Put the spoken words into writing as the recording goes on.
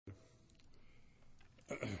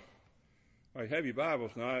All right, have your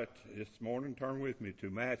Bibles now this morning. Turn with me to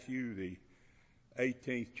Matthew, the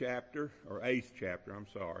 18th chapter, or 8th chapter, I'm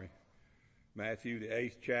sorry. Matthew, the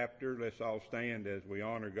 8th chapter. Let's all stand as we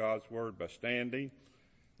honor God's Word by standing.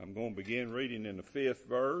 I'm going to begin reading in the 5th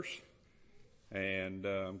verse, and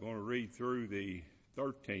I'm going to read through the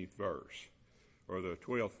 13th verse, or the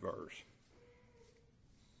 12th verse.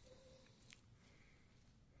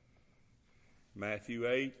 Matthew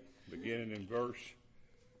 8, beginning in verse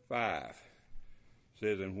 5.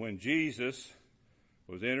 Says, and when Jesus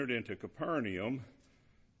was entered into Capernaum,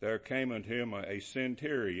 there came unto him a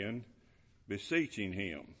centurion, beseeching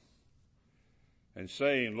him, and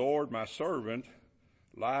saying, Lord, my servant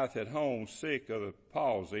lieth at home sick of the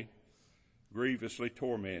palsy, grievously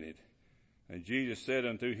tormented. And Jesus said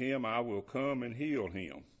unto him, I will come and heal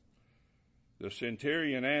him. The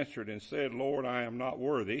centurion answered and said, Lord, I am not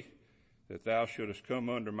worthy that thou shouldest come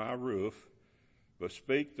under my roof, but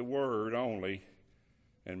speak the word only,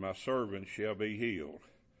 and my servant shall be healed.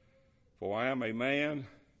 For I am a man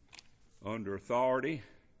under authority,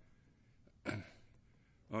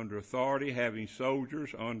 having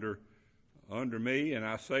soldiers under me, and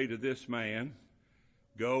I say to this man,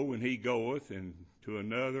 go, and he goeth, and to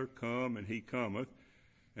another, come, and he cometh,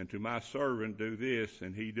 and to my servant, do this,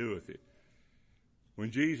 and he doeth it.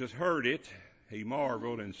 When Jesus heard it, he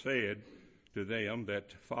marveled and said to them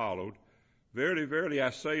that followed, Verily, verily, I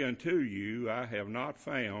say unto you, I have not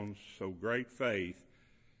found so great faith,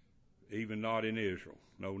 even not in Israel.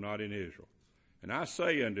 No, not in Israel. And I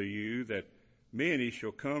say unto you that many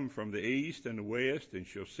shall come from the east and the west, and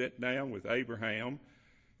shall sit down with Abraham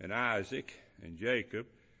and Isaac and Jacob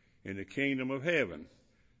in the kingdom of heaven.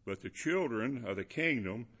 But the children of the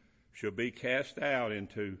kingdom shall be cast out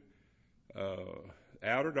into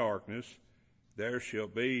outer darkness. There shall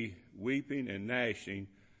be weeping and gnashing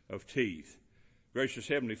of teeth. Gracious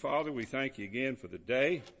Heavenly Father, we thank you again for the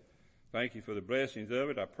day. Thank you for the blessings of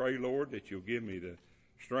it. I pray, Lord, that you'll give me the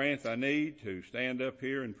strength I need to stand up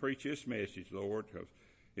here and preach this message, Lord, because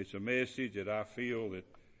it's a message that I feel that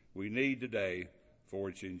we need today. For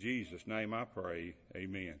it's in Jesus' name I pray.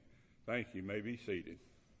 Amen. Thank you. You may be seated.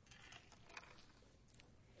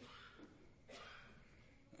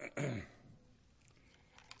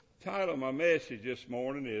 Title of my message this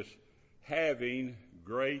morning is Having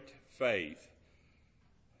Great Faith.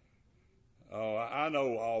 I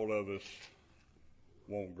know all of us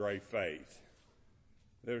want great faith.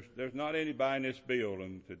 There's not anybody in this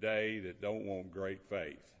building today that don't want great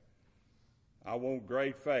faith. I want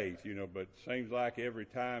great faith, but it seems like every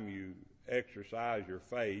time you exercise your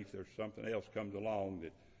faith, there's something else comes along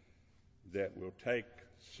that will take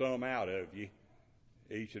some out of you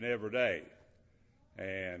each and every day.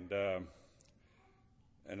 And I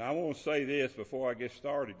want to say this before I get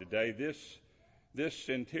started today. This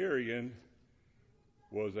centurion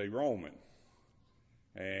was a Roman,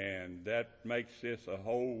 and that makes this a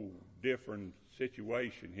whole different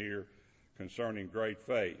situation here concerning great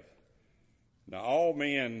faith. Now, all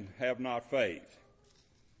men have not faith.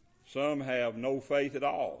 Some have no faith at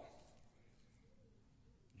all.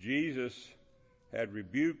 Jesus had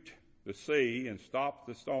rebuked the sea and stopped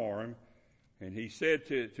the storm, and he said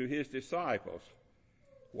to his disciples,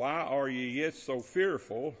 why are ye yet so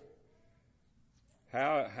fearful?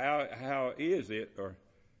 How is it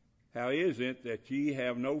that ye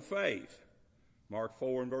have no faith? Mark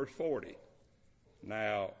 4 and verse 40.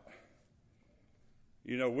 Now,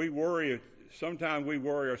 sometimes we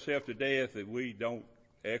worry ourselves to death that we don't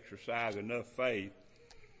exercise enough faith.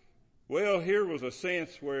 Well, here was a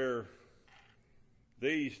sense where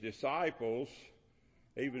these disciples,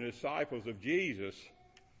 even disciples of Jesus,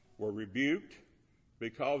 were rebuked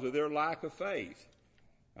because of their lack of faith.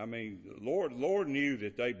 I mean, Lord knew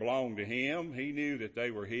that they belonged to him. He knew that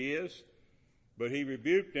they were his, but he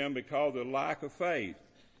rebuked them because of the lack of faith.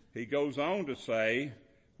 He goes on to say,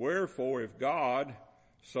 wherefore if God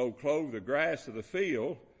so clothe the grass of the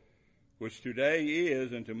field, which today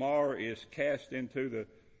is and tomorrow is cast into the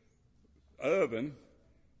oven,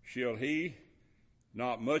 shall he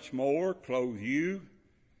not much more clothe you,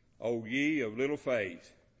 O ye of little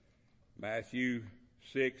faith? Matthew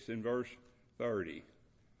 6 and verse 30.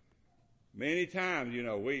 Many times,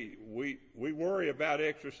 we worry about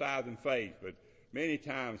exercising faith, but many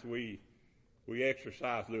times we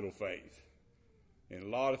exercise little faith in a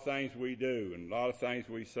lot of things we do and a lot of things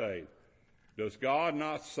we say. Does God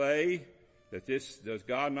not say this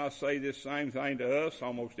same thing to us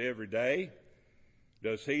almost every day?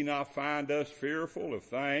 Does he not find us fearful of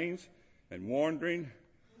things and wondering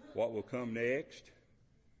what will come next?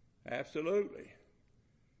 Absolutely.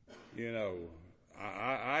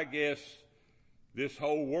 I guess this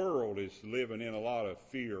whole world is living in a lot of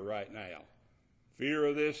fear right now. Fear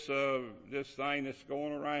of this thing that's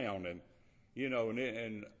going around, and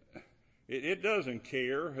it doesn't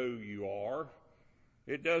care who you are.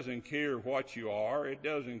 It doesn't care what you are. It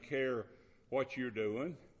doesn't care what you're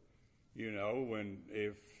doing. When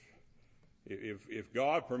if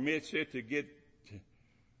God permits it to get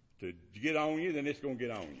on you, then it's going to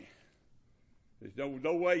get on you. There's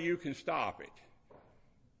no way you can stop it.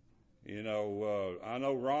 I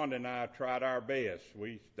know Rhonda and I tried our best.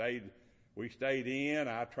 We stayed in.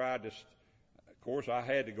 I tried to, of course, I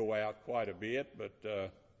had to go out quite a bit,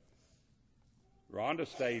 but Rhonda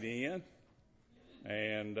stayed in,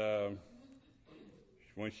 and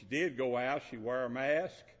when she did go out, she wore a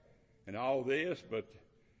mask and all this, but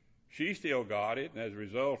she still got it, and as a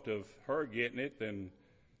result of her getting it, then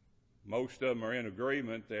most of them are in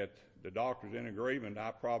agreement that the doctor's in agreement. I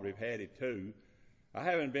probably have had it too. I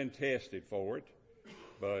haven't been tested for it,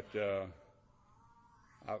 but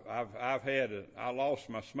I lost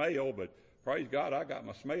my smell, but praise God, I got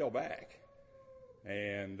my smell back.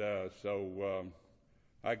 And so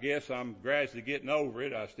I guess I'm gradually getting over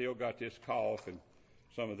it. I still got this cough and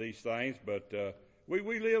some of these things, but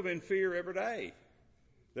we live in fear every day.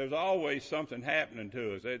 There's always something happening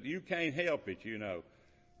to us. You can't help it,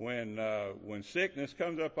 When sickness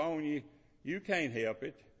comes up on you, you can't help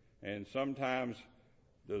it. And sometimes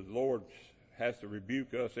the Lord has to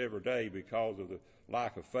rebuke us every day because of the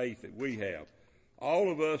lack of faith that we have. All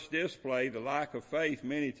of us display the lack of faith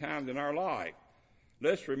many times in our life.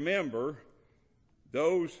 Let's remember,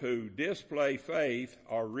 those who display faith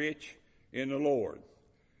are rich in the Lord.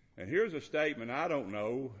 And here's a statement. I don't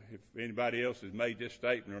know if anybody else has made this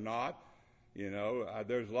statement or not.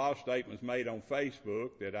 There's a lot of statements made on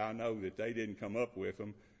Facebook that I know that they didn't come up with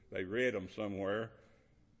them. They read them somewhere.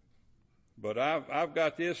 But I've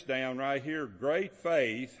got this down right here. Great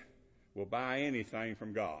faith will buy anything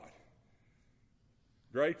from God.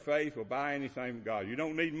 Great faith will buy anything from God. You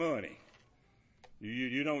don't need money.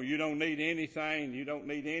 You don't need anything. You don't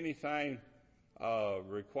need anything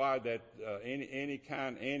required that any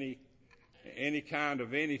kind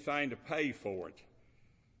of anything to pay for it.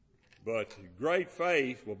 But great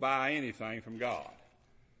faith will buy anything from God.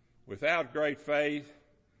 Without great faith,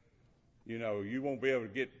 you won't be able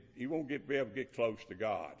to get close to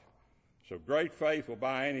God. So great faith will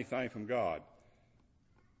buy anything from God.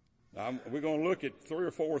 Now, we're going to look at 3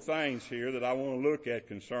 or 4 things here that I want to look at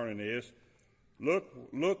concerning this.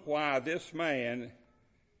 Look why this man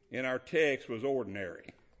in our text was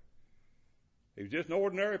ordinary. He was just an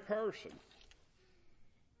ordinary person.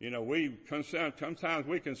 Sometimes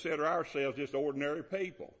we consider ourselves just ordinary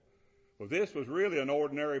people. Well, this was really an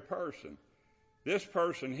ordinary person. This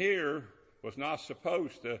person here was not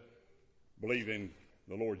supposed to believe in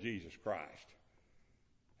the Lord Jesus Christ.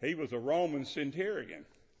 He was a Roman centurion.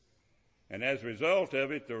 And as a result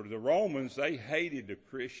of it, the Romans, they hated the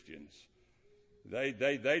Christians. They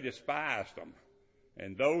despised them.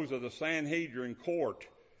 And those of the Sanhedrin court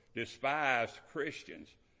despised Christians.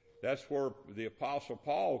 That's where the Apostle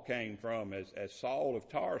Paul came from as Saul of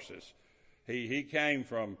Tarsus. He came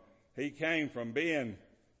from being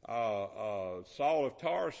Saul of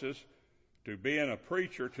Tarsus to being a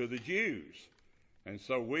preacher to the Jews. And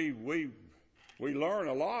so we learn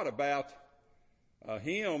a lot about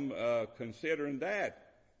him considering that.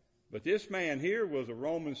 But this man here was a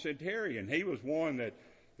Roman centurion. He was one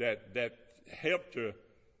that helped to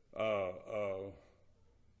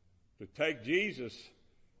take Jesus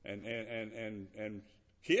and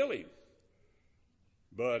kill him.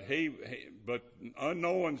 But but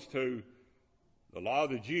unknowns to a lot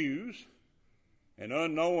of the Jews, and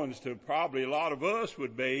unknowns to probably a lot of us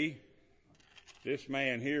would be, this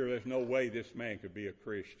man here, there's no way this man could be a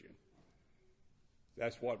Christian.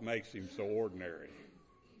 That's what makes him so ordinary.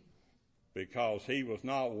 Because he was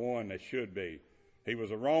not one that should be. He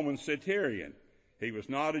was a Roman centurion. He was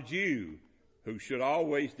not a Jew who should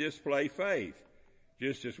always display faith.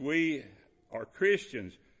 Just as we are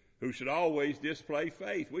Christians who should always display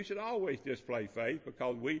faith. We should always display faith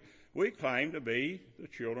because we claim to be the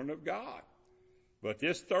children of God. But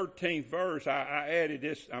this 13th verse, I added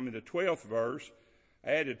the 12th verse.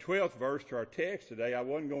 I added the 12th verse to our text today. I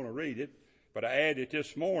wasn't going to read it, but I added it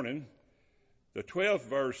this morning. The 12th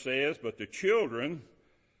verse says, "But the children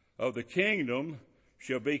of the kingdom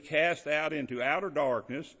shall be cast out into outer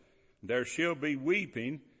darkness. There shall be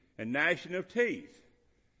weeping and gnashing of teeth."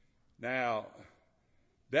 Now,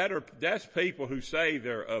 that's people who say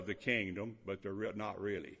they're of the kingdom, but they're not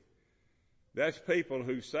really. That's people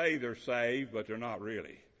who say they're saved, but they're not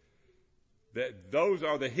really. Those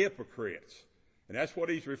are the hypocrites. And that's what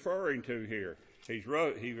he's referring to here. He's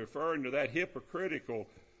referring to that hypocritical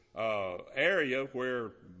area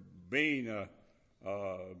where being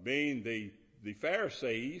the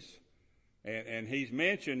Pharisees, and he's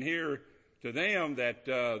mentioned here to them that,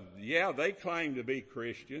 they claim to be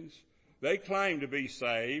Christians. They claim to be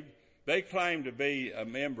saved. They claim to be a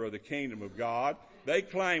member of the kingdom of God. They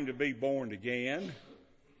claim to be born again,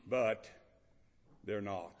 but they're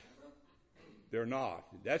not. They're not.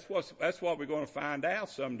 That's what we're going to find out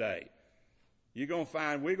someday. We're going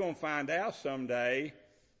to find out someday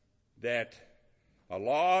that a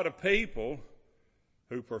lot of people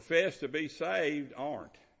who profess to be saved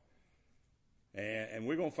aren't. And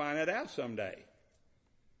we're going to find that out someday.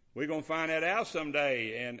 We're going to find that out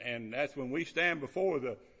someday, and that's when we stand before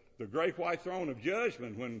the great white throne of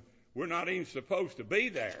judgment, when we're not even supposed to be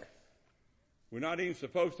there. We're not even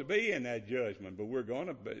supposed to be in that judgment, but we're going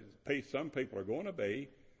to be. Some people are going to be.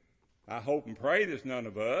 I hope and pray there's none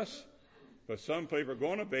of us, but some people are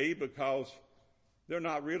going to be because they're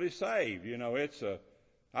not really saved.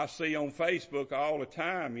 I see on Facebook all the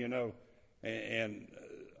time, and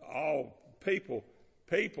all people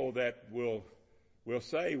that will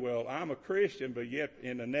say, well, I'm a Christian, but yet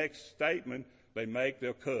in the next statement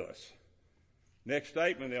they'll cuss. Next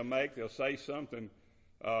statement they'll say something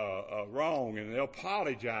wrong, and they'll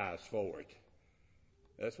apologize for it.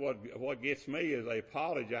 That's what gets me, is they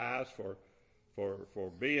apologize for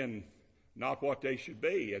being not what they should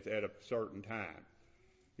be at a certain time.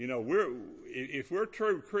 If we're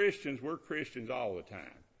true Christians, we're Christians all the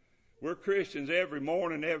time. We're Christians every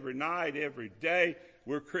morning, every night, every day.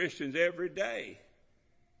 We're Christians every day.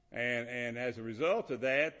 And as a result of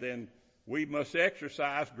that, then we must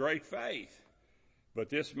exercise great faith.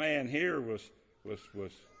 But this man here was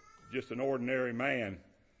just an ordinary man.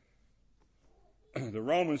 The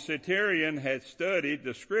Roman centurion had studied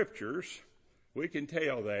the scriptures. We can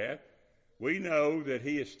tell that. We know that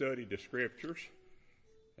he has studied the scriptures.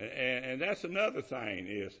 And that's another thing,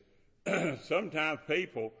 is sometimes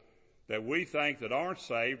people that we think that aren't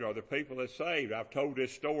saved are the people that are saved. I've told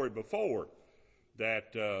this story before,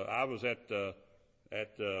 that I was at the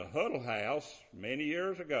Huddle House many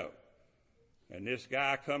years ago, and this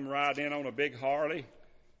guy come right in on a big Harley,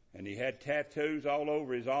 and he had tattoos all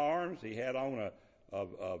over his arms. He had on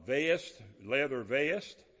a vest, leather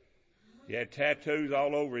vest. He had tattoos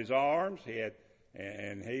all over his arms. He had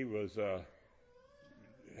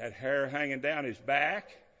hair hanging down his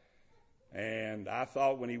back. And I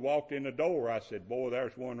thought when he walked in the door, I said, boy,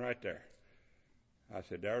 there's one right there. I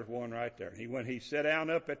said, there's one right there. He sat down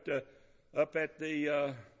up at the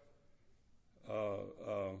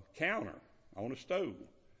counter on a stool.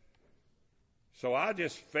 So I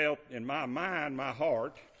just felt in my mind, my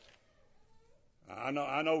heart, I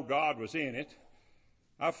know God was in it.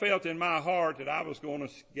 I felt in my heart that I was going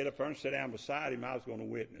to get up there and sit down beside him. I was going to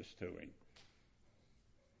witness to him.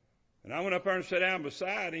 And I went up there and sat down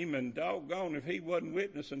beside him, and doggone if he wasn't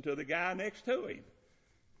witnessing to the guy next to him,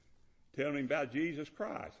 telling him about Jesus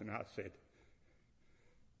Christ. And I said,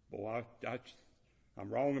 boy, I'm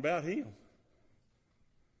wrong about him.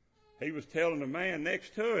 He was telling the man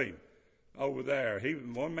next to him over there.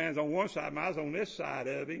 One man's on one side, and I was on this side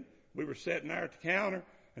of him. We were sitting there at the counter,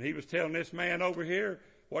 and he was telling this man over here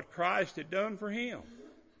what Christ had done for him,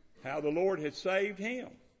 how the Lord had saved him.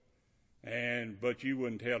 But you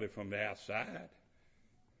wouldn't tell it from the outside.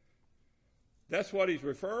 That's what he's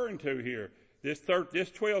referring to here. This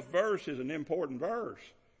 12th verse is an important verse,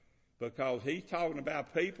 because he's talking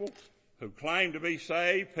about people who claim to be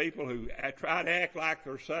saved, people who try to act like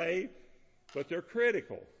they're saved, but they're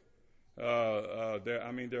critical.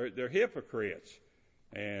 They're hypocrites,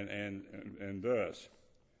 and thus,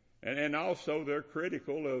 and also they're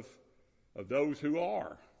critical of those who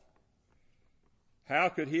are. How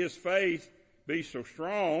could his faith be so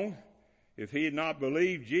strong if he had not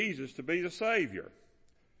believed Jesus to be the Savior?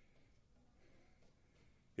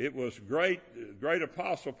 It was great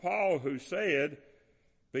Apostle Paul who said,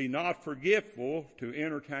 be not forgetful to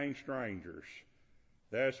entertain strangers.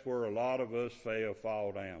 That's where a lot of us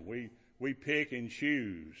fall down. We pick and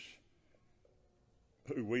choose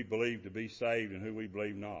who we believe to be saved and who we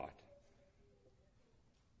believe not.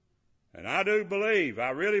 And I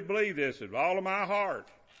really believe this with all of my heart,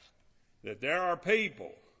 that there are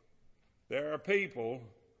people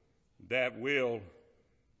that will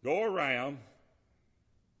go around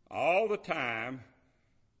all the time,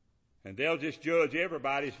 and they'll just judge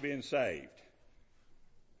everybody as being saved.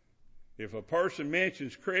 If a person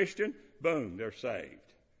mentions Christian, boom, they're saved,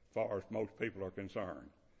 as far as most people are concerned.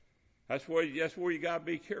 That's where you got to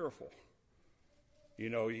be careful.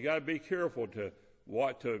 You got to be careful to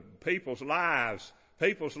people's lives.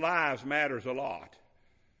 People's lives matters a lot.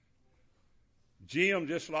 Jim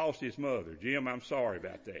just lost his mother. Jim, I'm sorry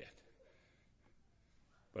about that.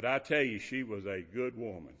 But I tell you, she was a good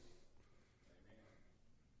woman.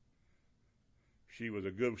 She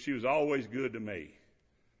was always good to me.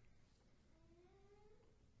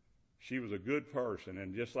 She was a good person,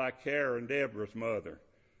 and just like Kara and Deborah's mother,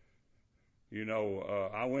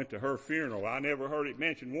 I went to her funeral. I never heard it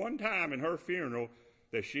mentioned one time in her funeral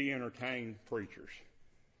that she entertained preachers.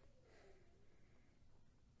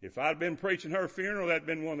 If I'd been preaching her funeral, that'd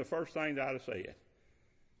been one of the first things I'd have said.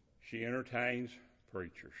 She entertains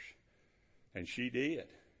preachers. And she did.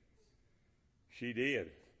 She did.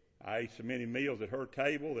 I ate so many meals at her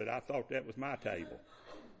table that I thought that was my table.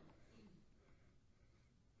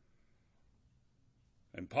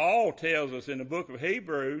 And Paul tells us in the book of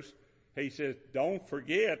Hebrews, he says, don't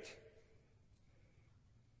forget,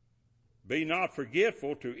 be not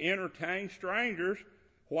forgetful to entertain strangers.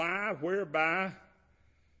 Why? Whereby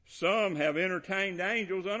some have entertained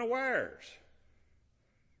angels unawares.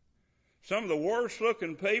 Some of the worst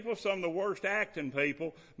looking people, some of the worst acting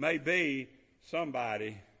people may be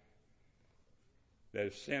somebody that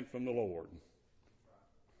is sent from the Lord.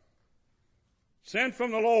 Sent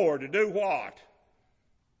from the Lord to do what?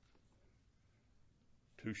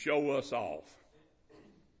 To show us off.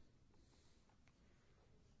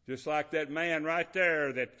 Just like that man right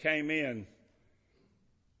there that came in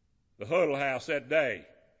the huddle house that day.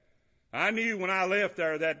 I knew when I left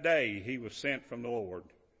there that day he was sent from the Lord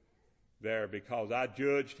there, because I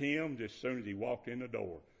judged him just as soon as he walked in the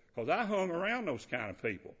door. Because I hung around those kind of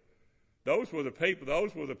people. Those were the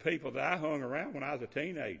people that I hung around when I was a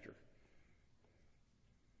teenager.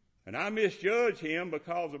 And I misjudged him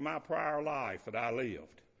because of my prior life that I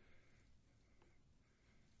lived.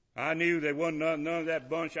 I knew there wasn't none of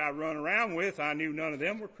that bunch I run around with. I knew none of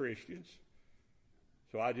them were Christians.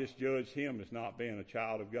 So I just judged him as not being a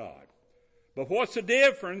child of God. But what's the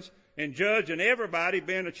difference in judging everybody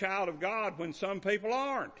being a child of God when some people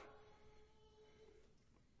aren't?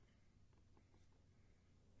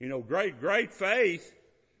 Great faith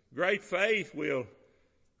will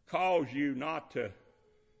cause you not to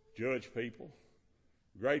judge people.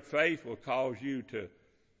 Great faith will cause you to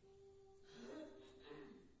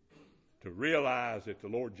realize that the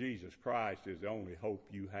Lord Jesus Christ is the only hope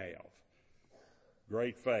you have.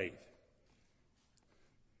 Great faith.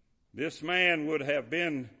 This man would have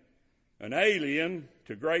been an alien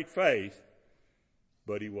to great faith,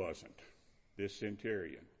 but he wasn't. This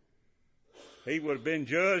centurion. He would have been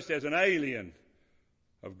judged as an alien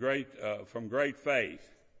from great faith,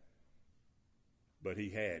 but he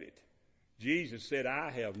had it. Jesus said,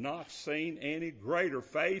 I have not seen any greater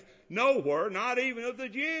faith nowhere, not even of the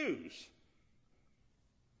Jews.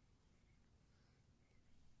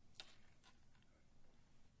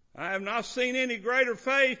 I have not seen any greater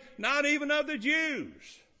faith, not even of the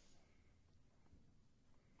Jews.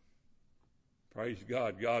 Praise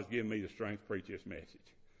God. God's given me the strength to preach this message.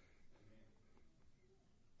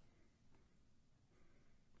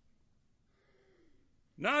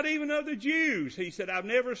 Not even of the Jews. He said, I've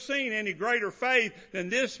never seen any greater faith than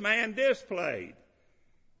this man displayed.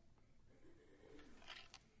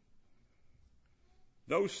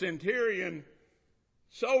 Those centurion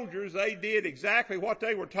soldiers, they did exactly what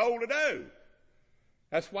they were told to do.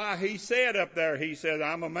 That's why he said up there, he said,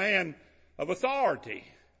 I'm a man of authority.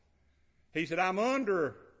 He said, I'm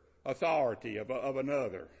under authority of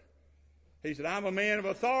another. He said, I'm a man of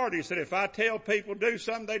authority. He said, if I tell people do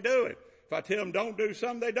something, they do it. If I tell them don't do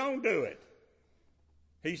something, they don't do it.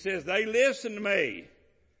 He says, they listen to me.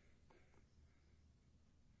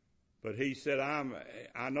 But he said,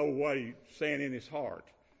 I know what he's saying in his heart.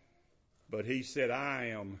 But he said, I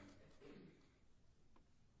am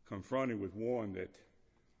confronted with one that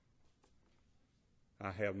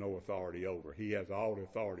I have no authority over. He has all the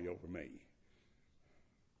authority over me.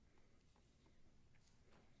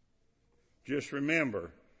 Just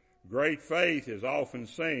remember, great faith is often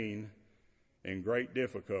seen in great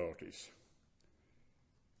difficulties.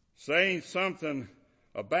 Saying something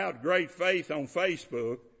about great faith on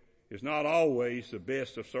Facebook is not always the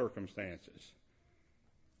best of circumstances.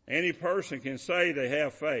 Any person can say they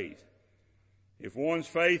have faith. If one's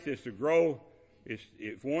faith is to grow,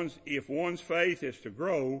 if one's faith is to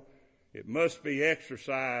grow, it must be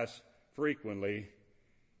exercised frequently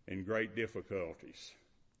in great difficulties.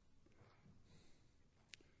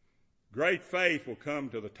 Great faith will come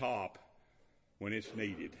to the top when it's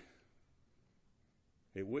needed.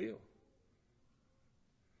 It will.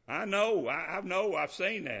 I know, I've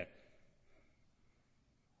seen that.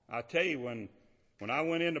 I tell you, when When I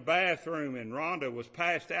went in the bathroom and Rhonda was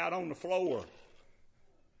passed out on the floor,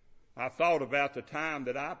 I thought about the time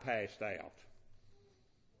that I passed out.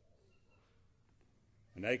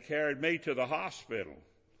 And they carried me to the hospital.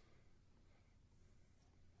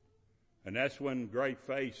 And that's when great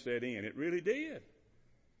faith set in. It really did.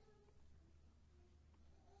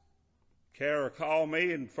 Kara called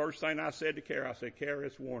me, and the first thing I said to Kara, I said, Kara,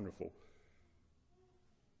 it's wonderful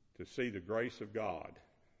to see the grace of God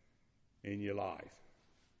in your life.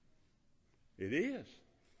 It is.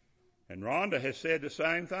 And Rhonda has said the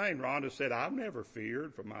same thing. Rhonda said, I've never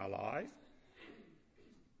feared for my life.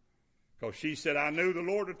 Because she said, I knew the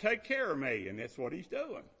Lord would take care of me, and that's what he's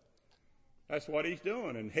doing. That's what he's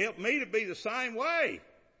doing. And help me to be the same way.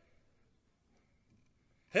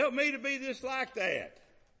 Help me to be just like that.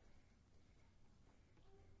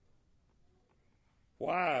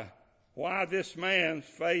 Why this man's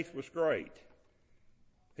faith was great.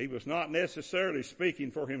 He was not necessarily speaking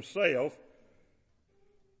for himself,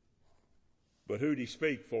 but who did he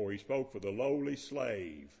speak for? He spoke for the lowly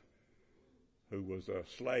slave who was a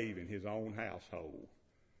slave in his own household.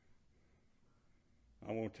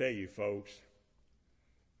 I want to tell you, folks,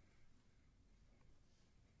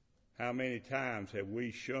 how many times have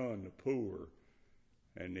we shunned the poor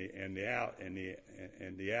and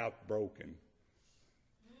the outbroken,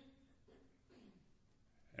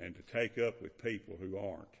 and to take up with people who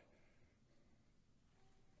aren't?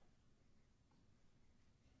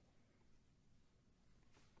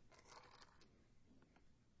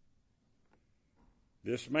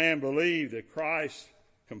 This man believed that Christ's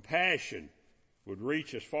compassion would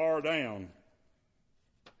reach as far down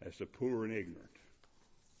as the poor and ignorant.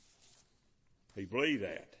 He believed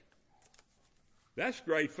that. That's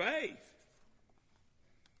great faith.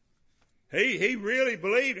 He really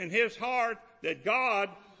believed in his heart that God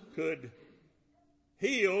could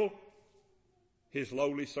heal his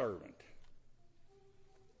lowly servant.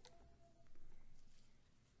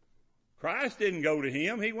 Christ didn't go to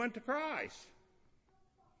him, he went to Christ.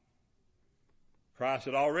 Christ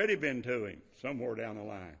had already been to him somewhere down the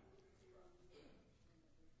line.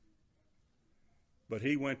 But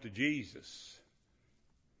he went to Jesus.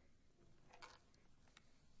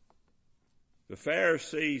 The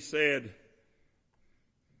Pharisees said,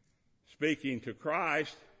 speaking to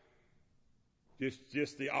Christ,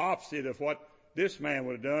 just the opposite of what this man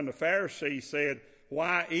would have done. The Pharisees said,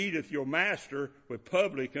 why eateth your master with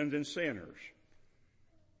publicans and sinners?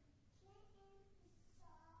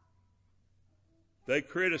 They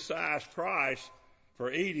criticized Christ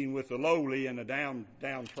for eating with the lowly and the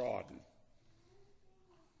downtrodden.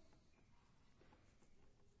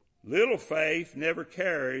 Little faith never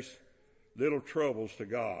carries little troubles to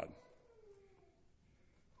God.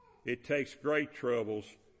 It takes great troubles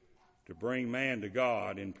to bring man to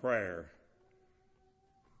God in prayer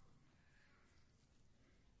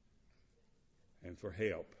and for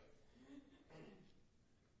help.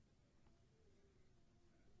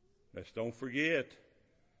 Let's don't forget,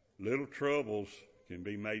 little troubles can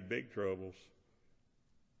be made big troubles.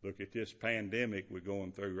 Look at this pandemic we're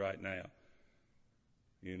going through right now.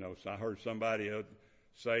 You know, so I heard somebody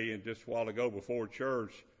say just a while ago before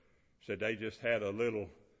church, said they just had a little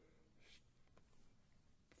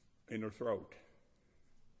in their throat.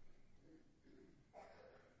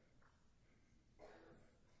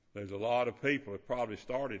 There's a lot of people that probably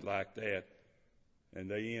started like that, and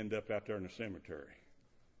they end up out there in the cemetery.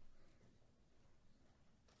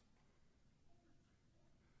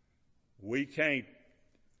 We can't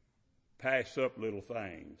pass up little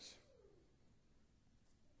things.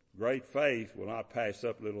 Great faith will not pass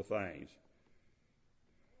up little things.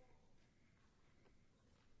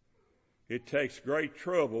 It takes great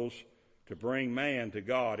troubles to bring man to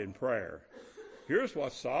God in prayer. Here's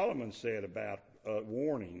what Solomon said about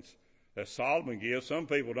warnings that Solomon gives. Some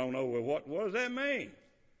people don't know, well, what does that mean?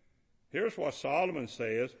 Here's what Solomon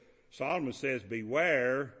says. Solomon says,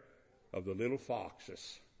 beware of the little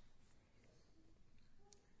foxes.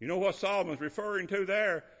 You know what Solomon's referring to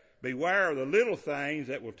there? Beware of the little things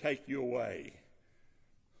that will take you away.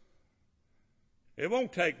 It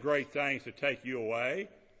won't take great things to take you away.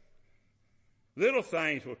 Little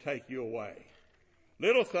things will take you away.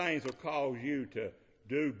 Little things will cause you to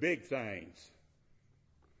do big things.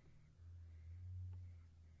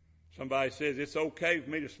 Somebody says it's okay for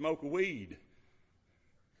me to smoke a weed.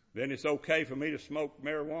 Then it's okay for me to smoke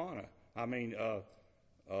marijuana.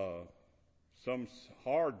 Some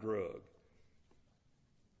hard drug.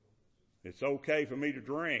 It's okay for me to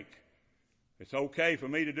drink. It's okay for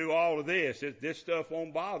me to do all of this. This stuff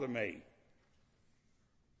won't bother me.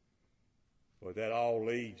 But that all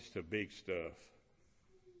leads to big stuff.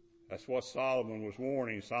 That's what Solomon was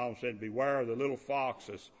warning. Solomon said, beware of the little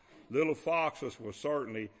foxes. Little foxes will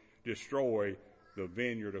certainly destroy the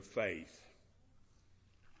vineyard of faith.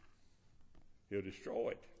 He'll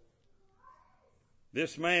destroy it.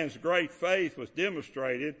 This man's great faith was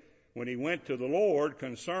demonstrated when he went to the Lord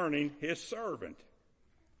concerning his servant.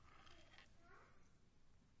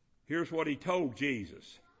 Here's what he told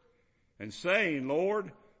Jesus. And saying,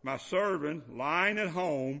 Lord, my servant lying at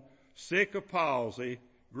home, sick of palsy,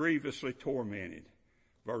 grievously tormented.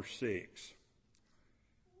 Verse 6.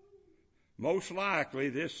 Most likely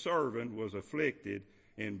this servant was afflicted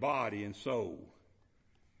in body and soul.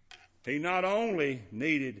 He not only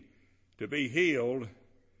needed to be healed,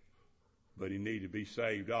 but he needed to be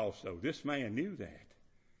saved also. This man knew that.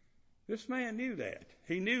 This man knew that.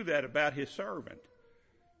 He knew that about his servant.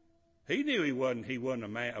 He knew he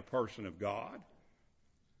wasn't a person of God.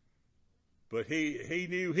 But he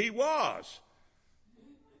knew he was.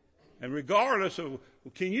 And regardless of,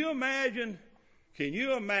 can you imagine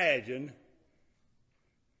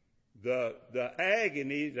the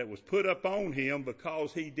agony that was put up on him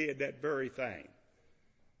because he did that very thing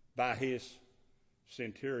by his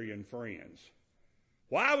centurion friends?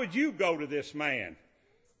 Why would you go to this man?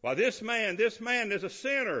 Well, this man is a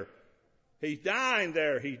sinner. He's dying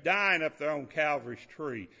there. He's dying up there on Calvary's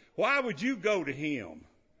tree. Why would you go to him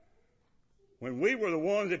when we were the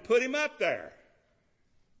ones that put him up there?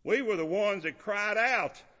 We were the ones that cried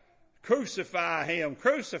out, crucify him,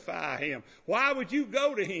 crucify him. Why would you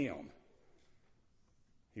go to him?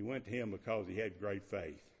 He went to him because he had great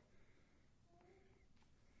faith.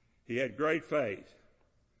 He had great faith.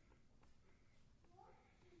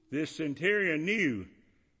 This centurion knew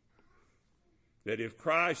that if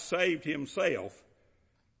Christ saved himself,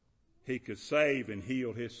 he could save and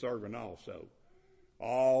heal his servant also.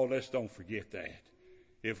 Oh, let's don't forget that.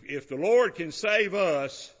 If the Lord can save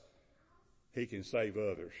us, he can save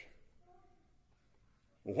others.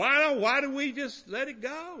 Why do we just let it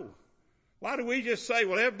go? Why do we just say,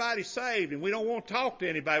 well, everybody's saved and we don't want to talk to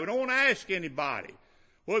anybody. We don't want to ask anybody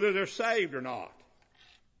whether they're saved or not.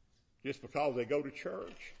 Just because they go to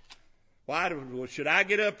church. Should I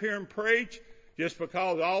get up here and preach just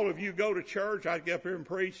because all of you go to church? I'd get up here and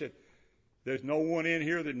preach that there's no one in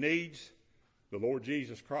here that needs the Lord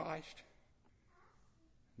Jesus Christ?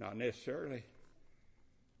 Not necessarily.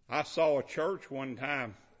 I saw a church one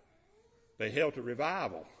time. They held a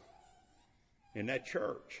revival in that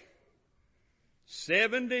church.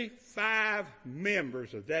 75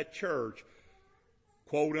 members of that church,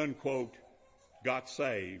 quote unquote, got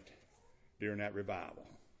saved during that revival.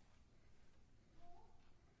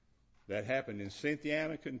 That happened in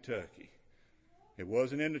Cynthiana, Kentucky. It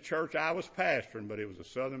wasn't in the church I was pastoring, but it was a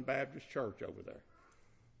Southern Baptist church over there,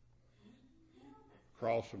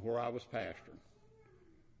 across from where I was pastoring.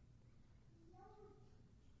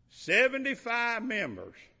 75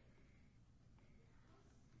 members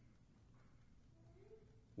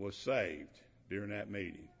was saved during that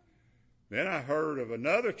meeting. Then I heard of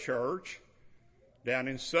another church down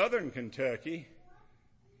in southern Kentucky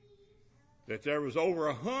that there was over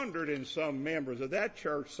 100 and some members of that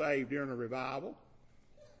church saved during a revival.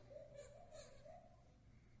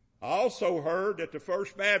 I also heard that the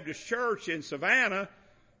First Baptist Church in Savannah,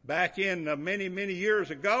 back in many, many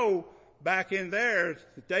years ago, back in there,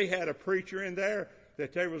 that they had a preacher in there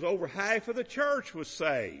that there was over half of the church was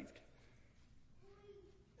saved.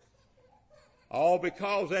 All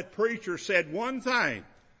because that preacher said one thing.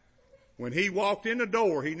 When he walked in the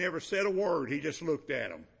door, he never said a word. He just looked at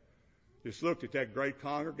them. Just looked at that great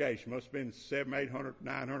congregation. Must have been 700, 800,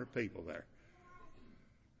 900 people there.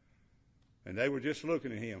 And they were just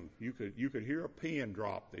looking at him. You could hear a pin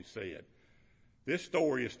drop, they said. This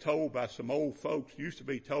story is told by some old folks, used to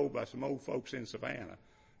be told by some old folks in Savannah.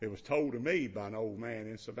 It was told to me by an old man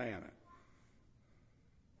in Savannah.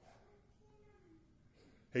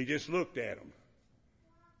 He just looked at them.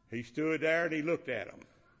 He stood there and he looked at them.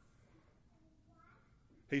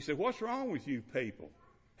 He said, "What's wrong with you people?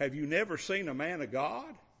 Have you never seen a man of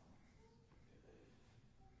God?"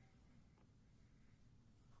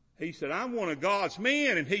 He said, "I'm one of God's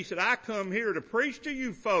men." And he said, "I come here to preach to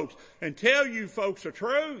you folks and tell you folks the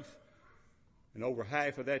truth." And over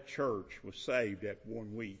half of that church was saved that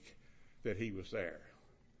 1 week that he was there.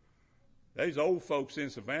 These old folks in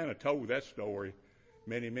Savannah told that story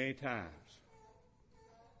many, many times.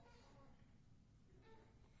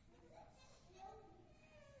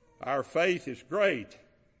 Our faith is great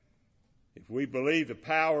if we believe the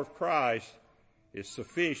power of Christ is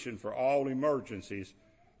sufficient for all emergencies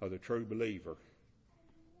of the true believer.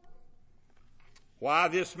 Why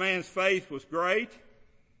this man's faith was great?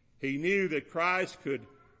 He knew that Christ could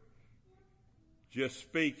just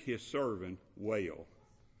speak his servant well.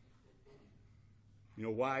 You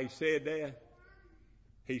know why he said that?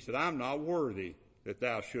 He said, I'm not worthy that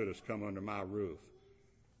thou shouldest come under my roof,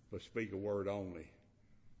 but speak a word only.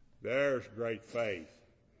 There's great faith.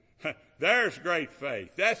 There's great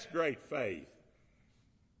faith. That's great faith.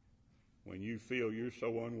 When you feel you're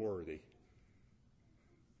so unworthy.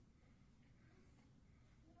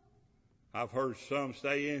 I've heard some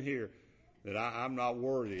say in here that I'm not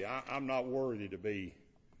worthy. I'm not worthy to be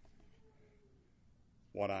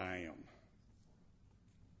what I am.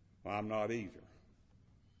 Well, I'm not either.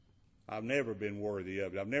 I've never been worthy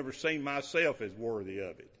of it. I've never seen myself as worthy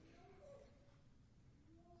of it.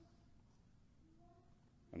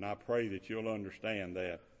 And I pray that you'll understand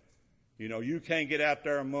that. You know, you can't get out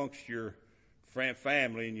there amongst your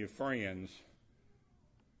family and your friends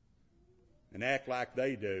and act like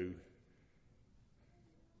they do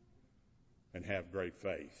and have great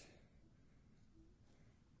faith.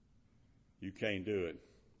 You can't do it.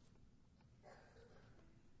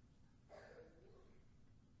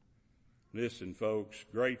 Listen, folks,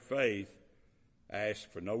 great faith asks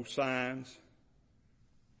for no signs,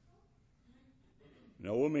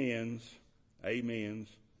 no amens,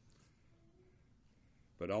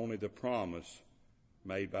 but only the promise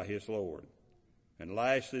made by his Lord. And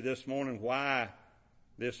lastly this morning, why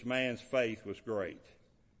this man's faith was great.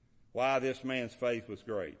 Why this man's faith was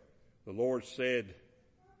great. The Lord said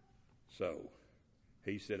so.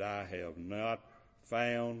 He said, I have not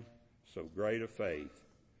found so great a faith,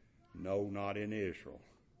 no, not in Israel.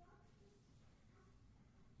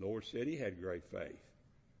 The Lord said he had great faith.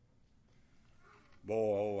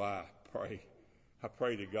 Boy, I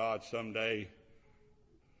pray to God someday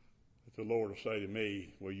that the Lord will say to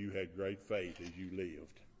me, well, you had great faith as you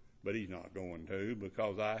lived. But he's not going to,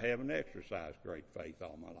 because I haven't exercised great faith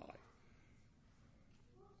all my life.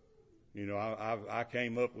 You know, I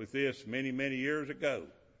came up with this many, many years ago.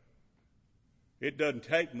 It doesn't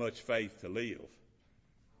take much faith to live,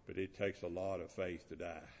 but it takes a lot of faith to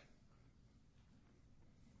die.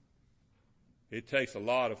 It takes a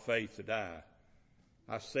lot of faith to die.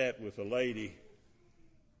 I sat with a lady.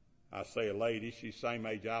 I say a lady, she's the same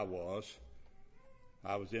age I was.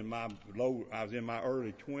 I was in my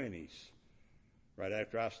early 20s, right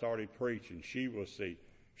after I started preaching.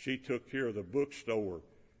 She took care of the bookstore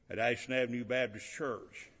at Ashland Avenue Baptist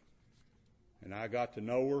Church. And I got to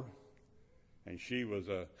know her, and she was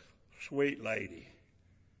a sweet lady.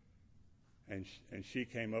 And she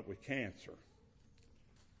came up with cancer.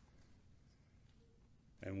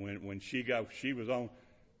 And when she was on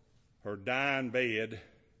her dying bed,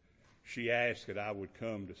 she asked that I would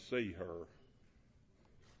come to see her.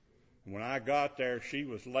 And when I got there, she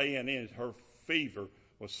was laying in, her fever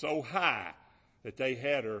was so high that they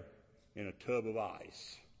had her in a tub of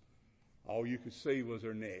ice. All you could see was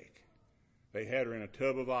her neck. They had her in a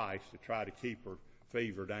tub of ice to try to keep her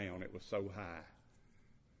fever down. It was so high.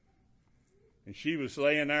 And she was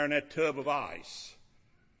laying there in that tub of ice.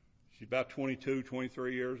 She's about 22,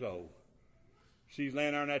 23 years old. She's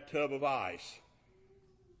laying there in that tub of ice.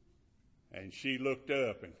 And she looked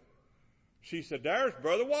up and she said, there's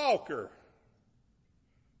Brother Walker.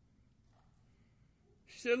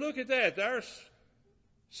 She said, look at that. There's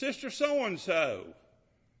Sister so-and-so.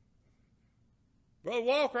 Brother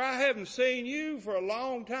Walker, I haven't seen you for a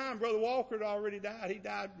long time. Brother Walker had already died. He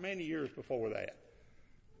died many years before that.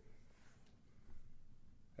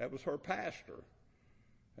 That was her pastor.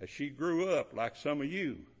 As she grew up, like some of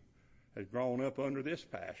you had grown up under this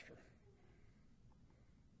pastor.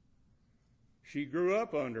 She grew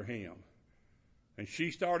up under him. And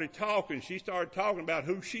she started talking about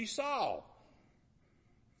who she saw.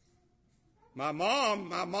 My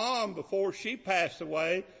mom, before she passed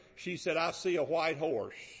away, she said, I see a white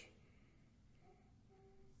horse.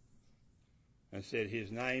 And said,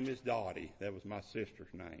 his name is Dottie. That was my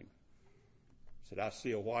sister's name. Said, I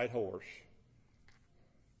see a white horse.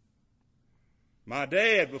 My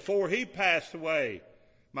dad, before he passed away,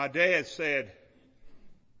 my dad said,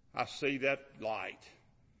 I see that light.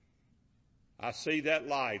 I see that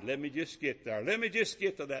light. Let me just get there. Let me just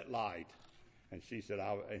get to that light. And he said,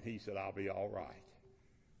 I'll be all right.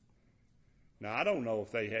 Now, I don't know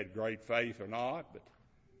if they had great faith or not, but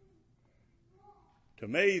to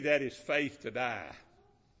me, that is faith to die.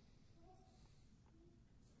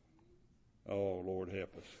 Oh, Lord,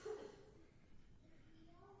 help us.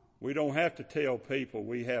 We don't have to tell people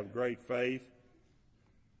we have great faith.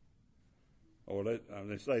 Or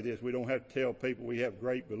let's say this, we don't have to tell people we have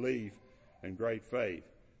great belief and great faith.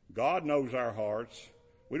 God knows our hearts.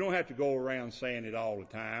 We don't have to go around saying it all the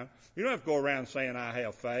time. You don't have to go around saying I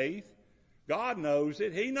have faith. God knows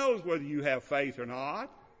it. He knows whether you have faith or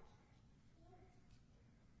not.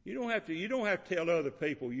 You don't have to tell other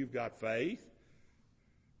people you've got faith.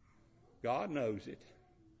 God knows it.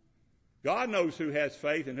 God knows who has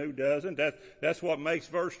faith and who doesn't. That's what makes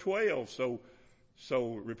verse 12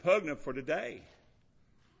 so repugnant for today.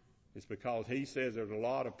 It's because he says there's a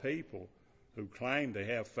lot of people who claim they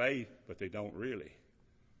have faith, but they don't really.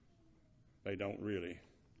 They don't really.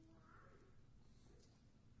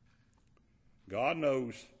 God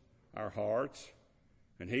knows our hearts,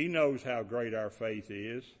 and he knows how great our faith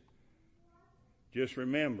is. Just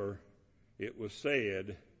remember, it was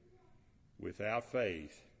said, without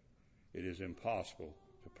faith, it is impossible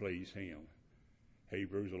to please him.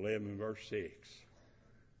 Hebrews 11 verse 6.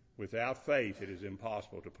 Without faith, it is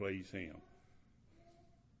impossible to please him.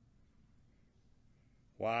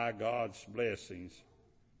 Why God's blessings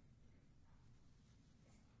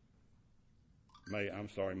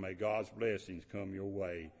may God's blessings come your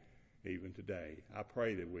way even today. I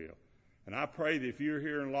pray they will. And I pray that if you're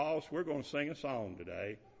here and lost, we're going to sing a song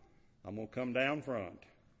today. I'm going to come down front.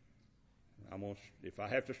 If I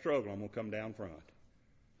have to struggle, I'm going to come down front.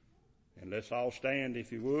 And let's all stand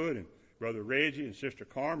if you would. And Brother Reggie and Sister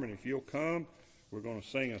Carmen, if you'll come, we're going to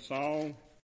sing a song.